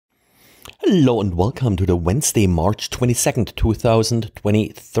Hello and welcome to the Wednesday, March 22nd,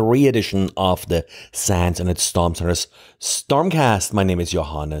 2023 edition of the SANS and its Storm Center's Stormcast. My name is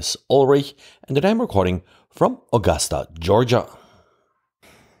Johannes Ulrich and today I'm recording from Augusta, Georgia.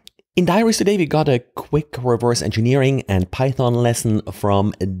 In Diaries today we got a quick reverse engineering and Python lesson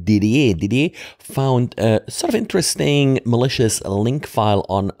from Didier. Didier found a sort of interesting malicious link file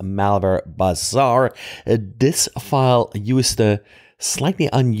on Malware Bazaar. This file used a slightly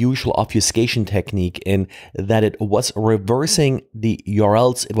unusual obfuscation technique in that it was reversing the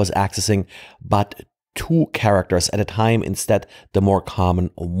URLs it was accessing, but 2 characters at a time instead the more common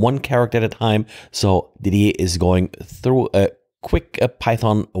 1 character at a time. So Didier is going through a quick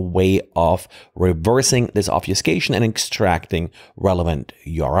Python way of reversing this obfuscation and extracting relevant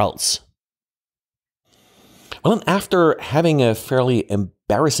URLs. Well, and after having a fairly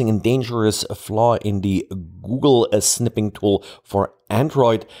embarrassing and dangerous flaw in the Google snipping tool for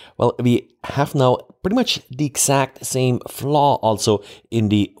Android, well, we have now pretty much the exact same flaw also in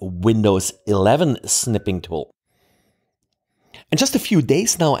the Windows 11 snipping tool. And just a few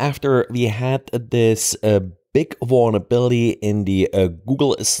days now after we had this big vulnerability in the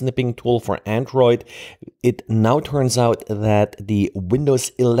Google snipping tool for Android, it now turns out that the Windows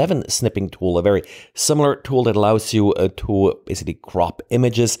 11 snipping tool, a very similar tool that allows you to basically crop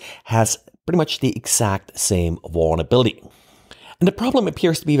images, has pretty much the exact same vulnerability. And the problem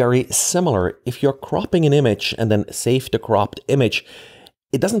appears to be very similar. If you're cropping an image and then save the cropped image,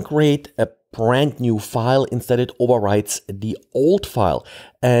 it doesn't create a brand new file. Instead, it overwrites the old file.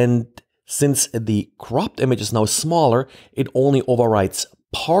 And since the cropped image is now smaller, it only overwrites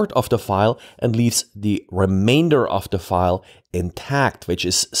part of the file and leaves the remainder of the file intact, which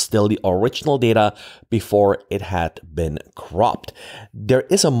is still the original data before it had been cropped. There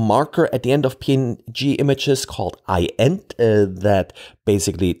is a marker at the end of PNG images called IEND that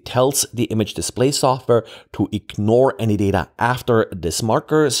basically tells the image display software to ignore any data after this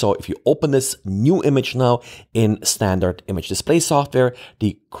marker. So if you open this new image now in standard image display software,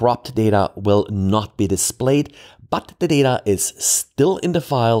 the cropped data will not be displayed, but the data is still in the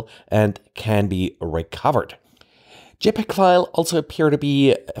file and can be recovered. JPEG file also appear to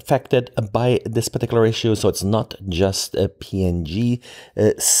be affected by this particular issue, so it's not just a PNG.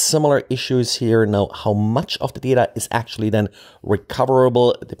 Similar issues here. Now, how much of the data is actually then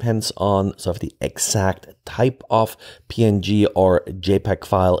recoverable depends on sort of the exact type of PNG or JPEG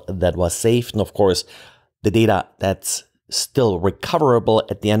file that was saved. And of course, the data that's still recoverable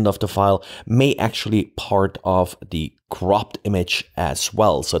at the end of the file may actually part of the cropped image as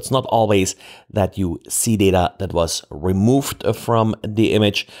well. So it's not always that you see data that was removed from the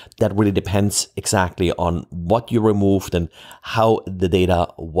image. That really depends exactly on what you removed and how the data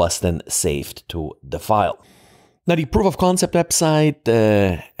was then saved to the file. Now, the proof of concept website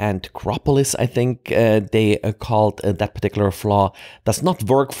and Acropolis, I think they called that particular flaw, does not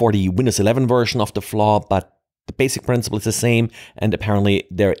work for the Windows 11 version of the flaw, but the basic principle is the same, and apparently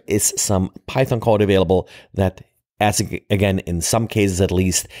there is some Python code available that, as again, in some cases at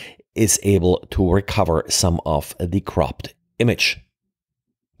least, is able to recover some of the cropped image.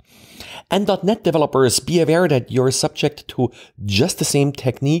 And .NET developers, be aware that you're subject to just the same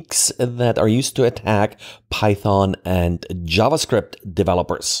techniques that are used to attack Python and JavaScript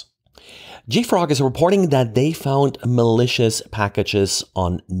developers. JFrog is reporting that they found malicious packages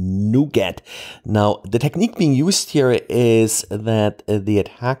on nuget. Now, the technique being used here is that the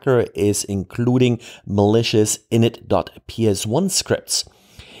attacker is including malicious init.ps1 scripts.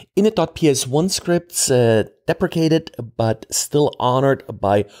 Init.ps1 scripts, deprecated but still honored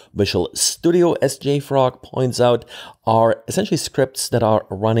by Visual Studio, as JFrog points out, are essentially scripts that are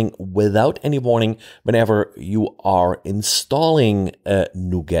running without any warning whenever you are installing a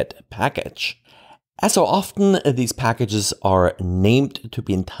nuget package. As so often, these packages are named to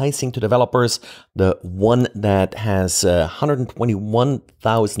be enticing to developers. The one that has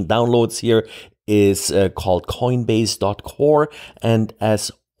 121,000 downloads here is called Coinbase.core, and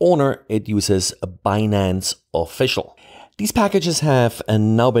as owner, it uses Binance Official. These packages have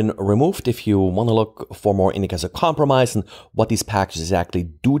now been removed. If you want to look for more indicators of compromise and what these packages actually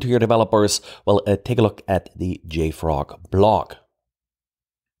do to your developers, well, take a look at the JFrog blog.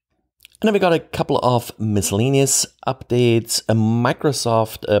 And then we got a couple of miscellaneous updates.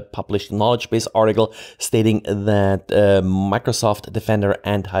 Microsoft published a knowledge base article stating that Microsoft Defender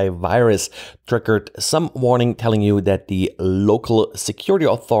antivirus triggered some warning telling you that the local security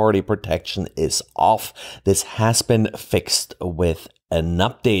authority protection is off. This has been fixed with an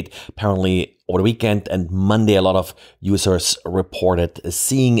update. Apparently, over the weekend and Monday, a lot of users reported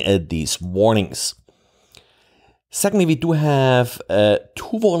seeing these warnings. Secondly, we do have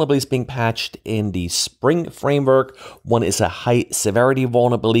two vulnerabilities being patched in the Spring framework. One is a high severity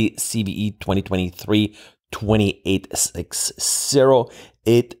vulnerability, CVE 2023-2860.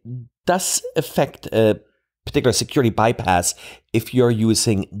 It does affect a particular security bypass if you're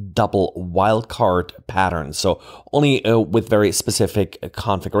using double wildcard patterns. So only with very specific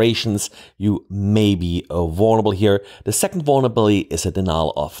configurations, you may be vulnerable here. The second vulnerability is a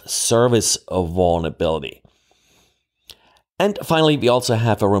denial of service vulnerability. And finally, we also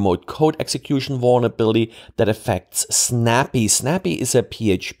have a remote code execution vulnerability that affects Snappy. Snappy is a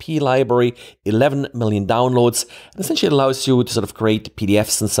PHP library, 11 million downloads, and essentially allows you to sort of create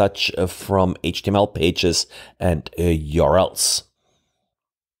PDFs and such from HTML pages and URLs.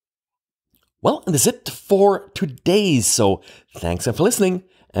 Well, and that's it for today. So thanks for listening,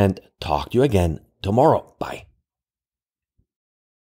 and talk to you again tomorrow. Bye.